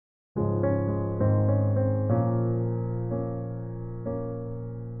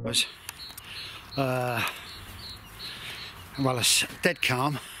hours. Well, it's dead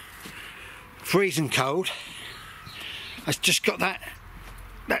calm, freezing cold. It's just got that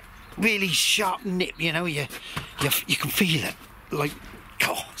really sharp nip, you know. You can feel it, like,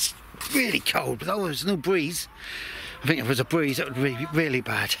 oh, it's really cold. But oh, there's no breeze. I think if there was a breeze, that would be really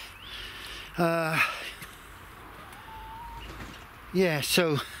bad. Yeah,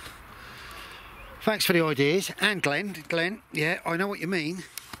 so thanks for the ideas, and Glenn, yeah, I know what you mean,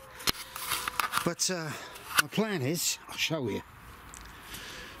 but my plan is, I'll show you,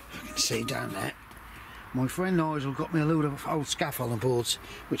 if you can see down there, my friend Nigel got me a load of old scaffolding boards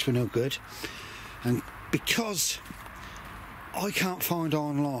which were no good, and because I can't find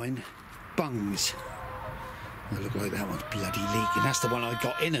online bungs, they look like that one's bloody leaking. That's the one I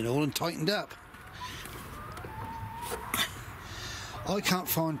got in and all and tightened up. I can't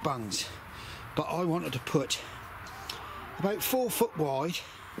find bungs, but I wanted to put about 4 foot wide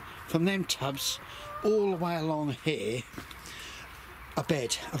from them tubs all the way along here, a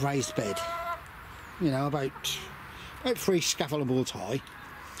bed, a raised bed, you know, about 3 scaffolding boards high,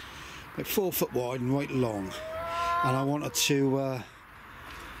 about 4 foot wide and right long, and I wanted to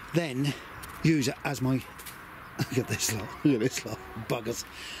then use it as my look at this lot, buggers,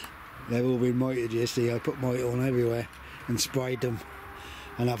 they've all been mited, you see. I put mite on everywhere and sprayed them,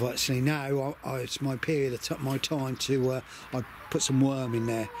 and I've actually now it's my period of my time to I put some worm in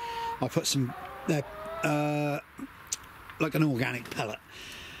there. I put some like an organic pellet.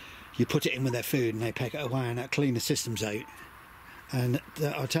 You put it in with their food and they peck it away, and that clean the systems out, and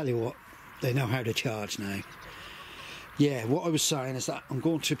I'll tell you what, they know how to charge now. Yeah, what I was saying is that I'm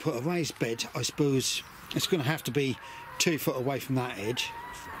going to put a raised bed. I suppose it's going to have to be 2 foot away from that edge,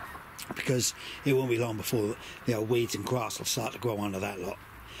 because it won't be long before the old weeds and grass will start to grow under that lot.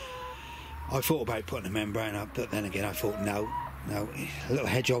 I thought about putting a membrane up, but then again I thought no, little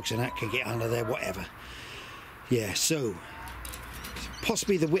hedgehogs and that can get under there, whatever. Yeah, so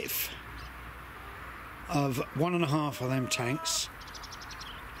possibly the width of 1.5 of them tanks.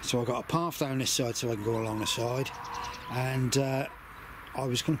 So I got a path down this side so I can go along the side, and I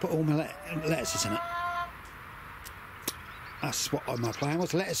was going to put all my lettuces in it. That's what my plan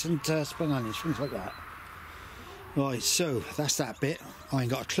was, lettuce and spring onions, things like that. Right, so that's that bit. I ain't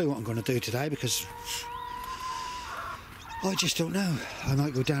got a clue what I'm going to do today, because I just don't know. I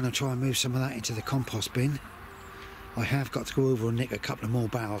might go down and try and move some of that into the compost bin. I have got to go over and nick a couple of more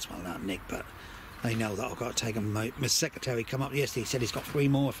barrels. Well, not nick, but they know that I've got to take them. My secretary come up yesterday, he said he's got 3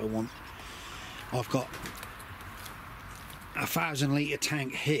 more if I want. I've got a 1,000 litre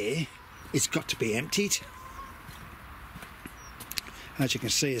tank here. It's got to be emptied. As you can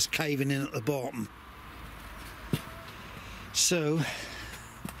see, it's caving in at the bottom. So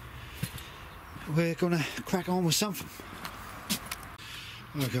we're gonna crack on with something.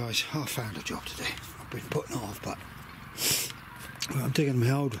 Right guys, I found a job today. I've been putting off, but I'm digging my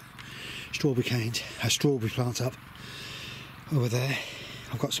old strawberry canes, strawberry plants up over there.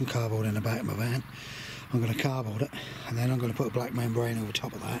 I've got some cardboard in the back of my van. I'm going to cardboard it, and then I'm going to put a black membrane over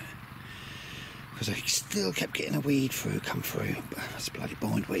top of that, because I still kept getting a weed come through. That's bloody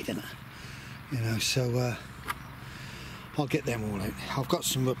bindweed, isn't it? You know, so I'll get them all out. I've got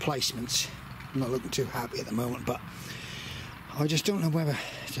some replacements. I'm not looking too happy at the moment, but I just don't know whether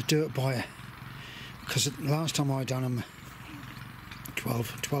to do it by, because last time I done them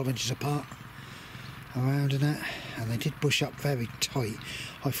 12 inches apart around and that, and they did bush up very tight.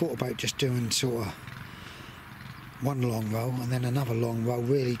 I thought about just doing sort of one long row and then another long row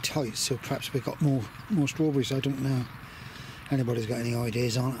really tight, so perhaps we've got more strawberries. I don't know. Anybody's got any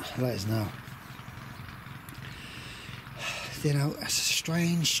ideas on it, let us know. You know, it's a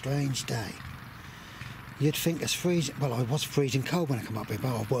strange day. You'd think it's freezing. Well, I was freezing cold when I come up here,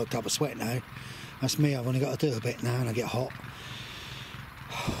 but I've worked up a sweat now. That's me. I've only got to do a bit now and I get hot.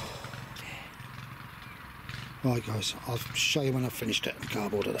 Right guys, I'll show you when I've finished it and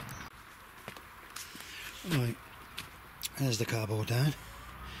cardboarded it. Right, there's the cardboard down.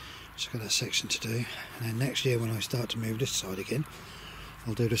 Just got that section to do, and then next year when I start to move this side again,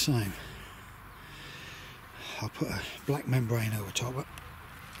 I'll do the same. I'll put a black membrane over top of it.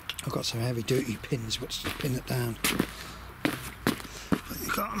 I've got some heavy duty pins which to pin it down. But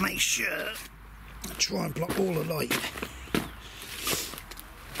you've got to make sure I try and block all the light.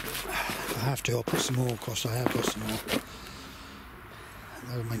 If I have to, I'll put some more across. I have got some more.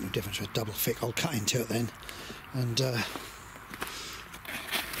 That'll make no difference with double thick. I'll cut into it then, and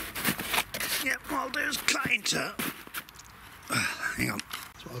yeah, what I'll do is cut into it. Hang on.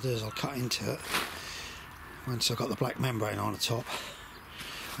 So what I'll do is I'll cut into it once I've got the black membrane on the top,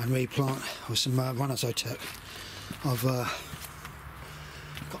 and replant with some runners I took of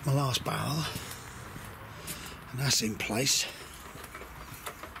got my last barrel, and that's in place.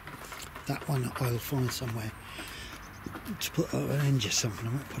 That one I'll find somewhere to put an hinge or something.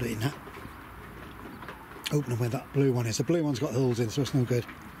 I might put it in that. Open where that blue one is. The blue one's got holes in, so it's no good.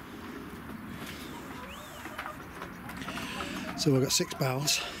 So we've got 6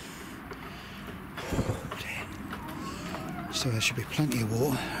 barrels. So there should be plenty of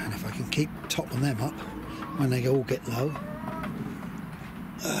water, and if I can keep topping them up when they all get low.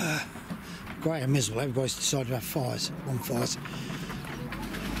 Great and miserable, everybody's decided to have fires, bonfires.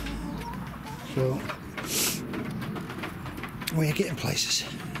 So we're getting places.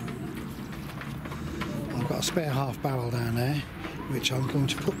 I've got a spare half barrel down there, which I'm going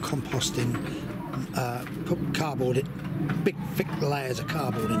to put compost in, put cardboard in, big thick layers of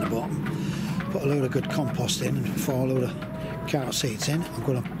cardboard in the bottom, put a load of good compost in and throw a load of carrot seeds in. I'm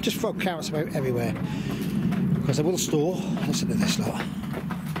going to just throw carrots about everywhere because I will store. Listen to this lot.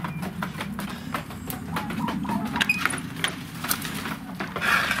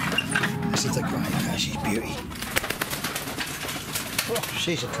 This is the grey cow, she's beauty. Oh,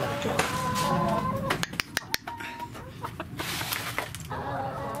 she's a clever girl.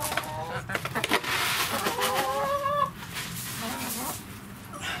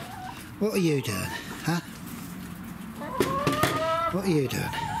 What are you doing, huh? What are you doing?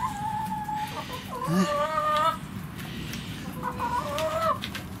 Huh?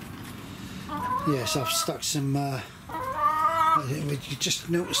 Yes, I've stuck some, you just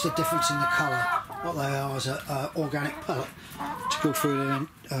noticed the difference in the colour. What they are is an organic pellet to go through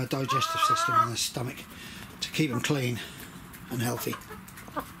the digestive system in the stomach to keep them clean and healthy.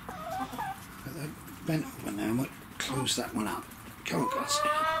 But they're bent over now, I might close that one up. Come on guys.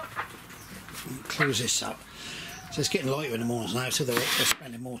 Close this up. So it's getting lighter in the mornings now, so they're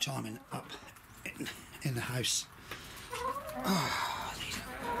spending more time in the house. Oh,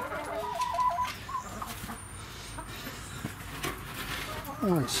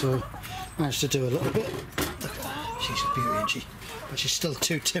 alright, so managed to do a little bit. Look at her, she's a beauty, isn't she? But she's still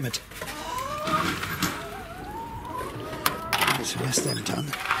too timid. So that's them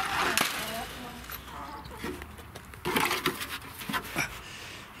done.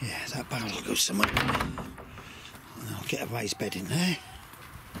 Yeah, that barrel will go somewhere. And I'll get a raised bed in there.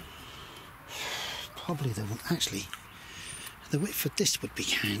 Probably actually the width of this would be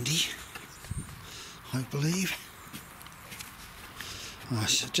handy, I believe. Oh,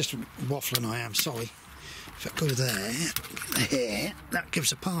 just waffling I am, sorry. If I go there, that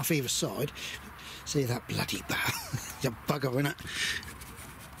gives a path either side. See that bloody barrel? You bugger, innit?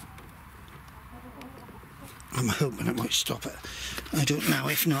 I'm hoping it might stop it. I don't know,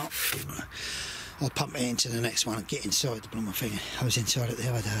 if not, I'll pump it into the next one and get inside the blooming thing. I was inside it the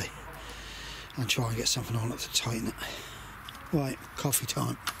other day. And try and get something on it to tighten it. Right, coffee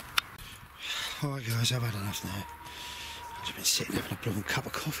time. Alright guys, I've had enough now. I've been sitting having a blooming cup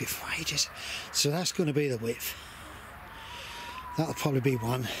of coffee for ages. So that's going to be the width. That'll probably be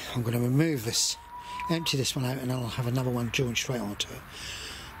one. I'm going to remove this, empty this one out, and then I'll have another one joined straight onto it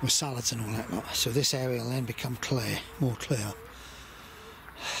with salads and all that lot. So this area will then become clear, more clear.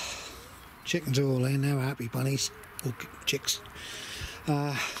 Chickens are all in, they're happy bunnies, or chicks.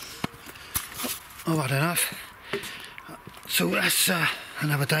 I've had enough. So that's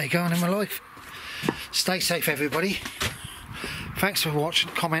another day going in my life. Stay safe everybody. Thanks for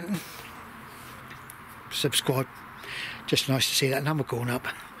watching, commenting, subscribe. Just nice to see that number going up.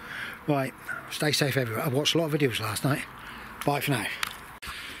 Right, stay safe everybody. I watched a lot of videos last night. Bye for now.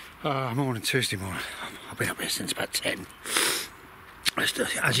 Morning, Tuesday morning. I've been up here since about 10.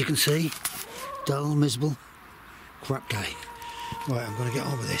 As you can see, dull, miserable, crap day. Right, I'm going to get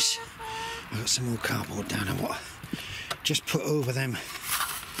on with this. I've got some more cardboard down and what just put over them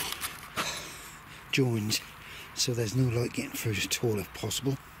joins so there's no light getting through at all if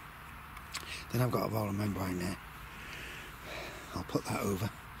possible. Then I've got a roll of membrane there. I'll put that over.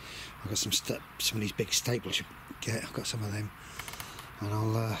 I've got some of these big staples you get. I've got some of them, and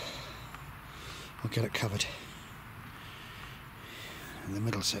I'll get it covered. In the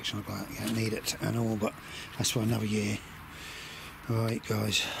middle section, I don't need it and all, but that's for another year. Alright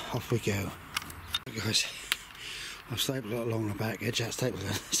guys, off we go. Right, guys, I've stapled it along the back edge. That staple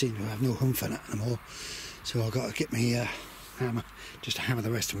seems to have no humph in it anymore, so I've got to get me hammer just to hammer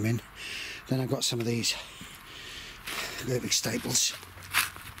the rest of them in. Then I've got some of these great big staples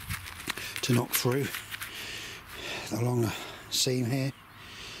to knock through along the seam here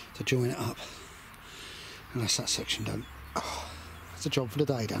to join it up, and that's that section done. Oh, that's the job for the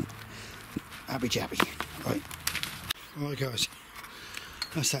day done. Happy jappy. Right guys,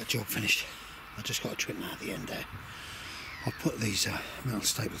 that's that job finished. I just got to trim that at the end there. I'll put these metal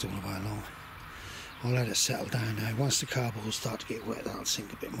staples all the way along. I'll let it settle down now. Once the cardboard start to get wet, that'll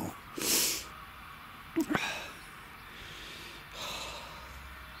sink a bit more.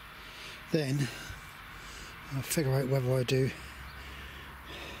 Then I'll figure out whether I do.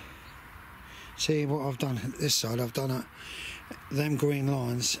 See what I've done at this side. I've done them green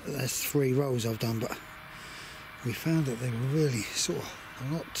lines. There's 3 rows I've done, but we found that they were really sort of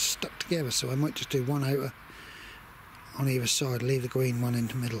a lot stuck together. So I might just do one outer on either side, leave the green one in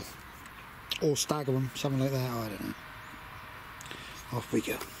the middle, or stagger them, something like that. I don't know. Off we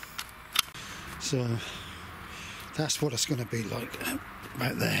go. So that's what it's going to be like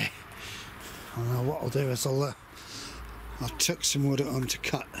about there. And what I'll do is I'll tuck some wood on to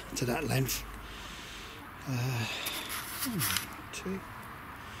cut to that length. 1, 2.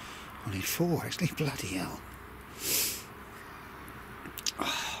 I need 4 actually. Bloody hell.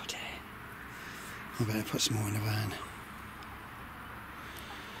 Oh dear. I better put some more in the van.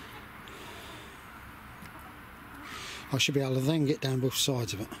 I should be able to then get down both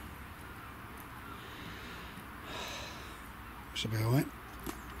sides of it. Should be alright.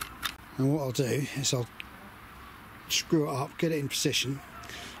 And what I'll do is I'll screw it up, get it in position.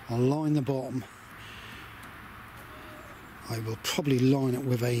 I'll line the bottom. I will probably line it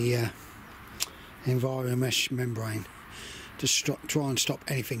with a Enviromesh membrane to try and stop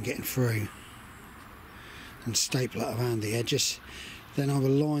anything getting through, and staple it around the edges. Then I will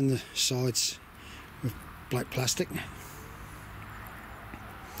line the sides with black plastic,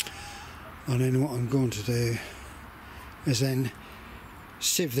 and then what I'm going to do is then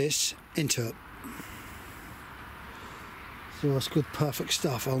sieve this into it. So that's good, perfect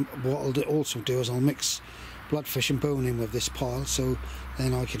stuff. What I'll also do is I'll mix bloodfish and bone in with this pile, so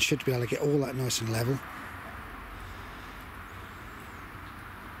then I should be able to get all that nice and level.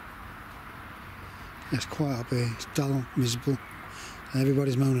 It's quiet up here, it's dull, miserable.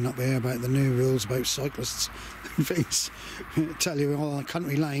 Everybody's moaning up here about the new rules about cyclists and things. I tell you, all on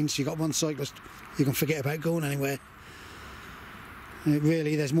country lanes, you got one cyclist, you can forget about going anywhere.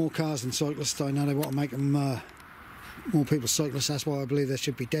 Really, there's more cars than cyclists. I know they want to make them more people cyclists. That's why I believe there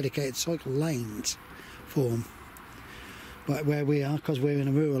should be dedicated cycle lanes for them. But where we are, because we're in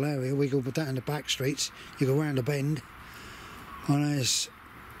a rural area, we go down the back streets, you go round a bend, and there's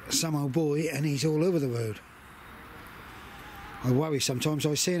some old boy and he's all over the road. I worry sometimes.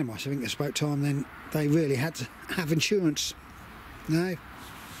 I see him. I think it's about time then they really had to have insurance. No,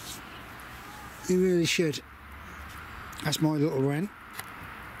 they really should. That's my little rant.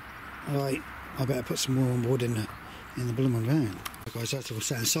 Right, I better put some more wood in the blooming van. Guys, that's what I'm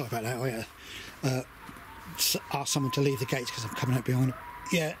saying. Sorry about that. I had to ask someone to leave the gates because I'm coming out behind.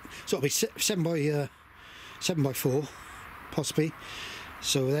 Yeah, so it'll be 7 by 4, possibly.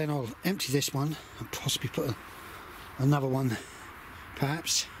 So then I'll empty this one and possibly put another one,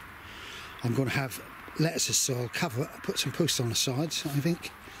 perhaps. I'm going to have lettuces, so I'll cover it, put some posts on the sides, I think,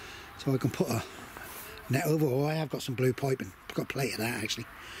 so I can put a net over. Or I have got some blue piping, I've got plenty of that actually.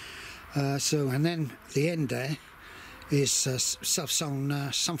 And then the end there is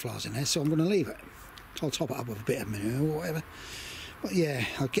self-sown sunflowers in there, so I'm going to leave it. So I'll top it up with a bit of manure or whatever. But yeah,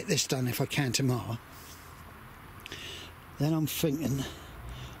 I'll get this done if I can tomorrow. Then I'm thinking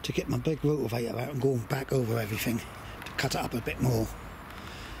to get my big rotavator out and going back over everything to cut it up a bit more.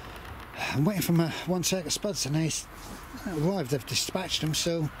 I'm waiting for my 1 set of spuds and they arrived. They've dispatched them,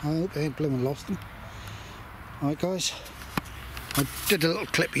 so I hope they ain't blooming lost them. Alright guys, I did a little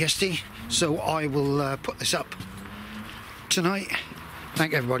clip yesterday, so I will put this up tonight.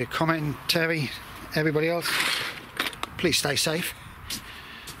 Thank everybody for commenting. Terry, everybody else, please stay safe.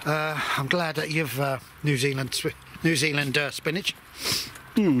 I'm glad that you've New Zealand spinach.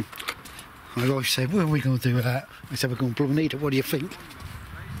 My wife said, what are we going to do with that? I said, we're going to blooming eat it. What do you think?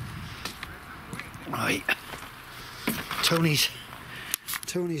 Right, Tony's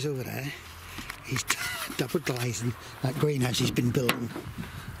over there. He's double glazing that greenhouse he's been building.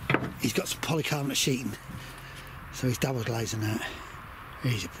 He's got some polycarbonate sheeting, so he's double glazing that.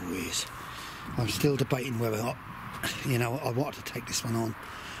 He's a boys. I'm still debating whether or not, you know, I wanted to take this one on,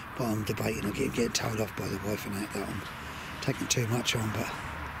 but I'm debating. I'm getting told off by the wife and that I'm taking too much on. But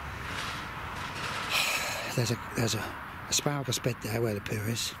there's a asparagus bed there where the pier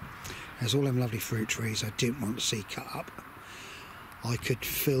is. There's all them lovely fruit trees I didn't want to see cut up. I could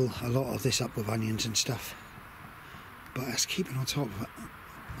fill a lot of this up with onions and stuff, but that's keeping on top of it.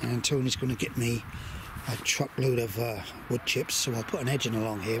 And Tony's going to get me a truckload of wood chips, so I'll put an edging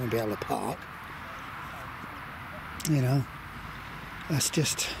along here and be able to park. You know, that's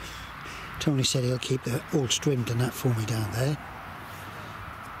just... Tony said he'll keep the all trimmed and that for me down there.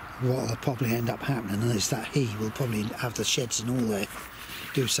 what will probably end up happening is that he will probably have the sheds and all there,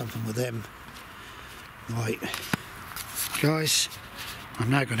 do something with them. Right, guys, I'm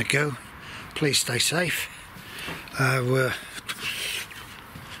now going to go. Please stay safe. Oh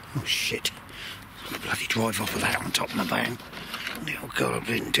shit, bloody drive off with that on top of my van. Oh god, I've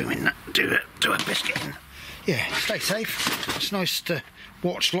been doing that, do a biscuit. Yeah, stay safe. It's nice to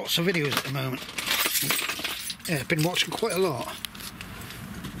watch lots of videos at the moment. Yeah, I've been watching quite a lot.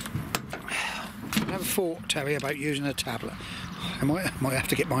 I never thought, Terry, about using a tablet. I might have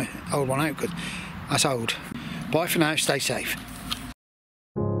to get my old one out because that's old. Bye for now, stay safe.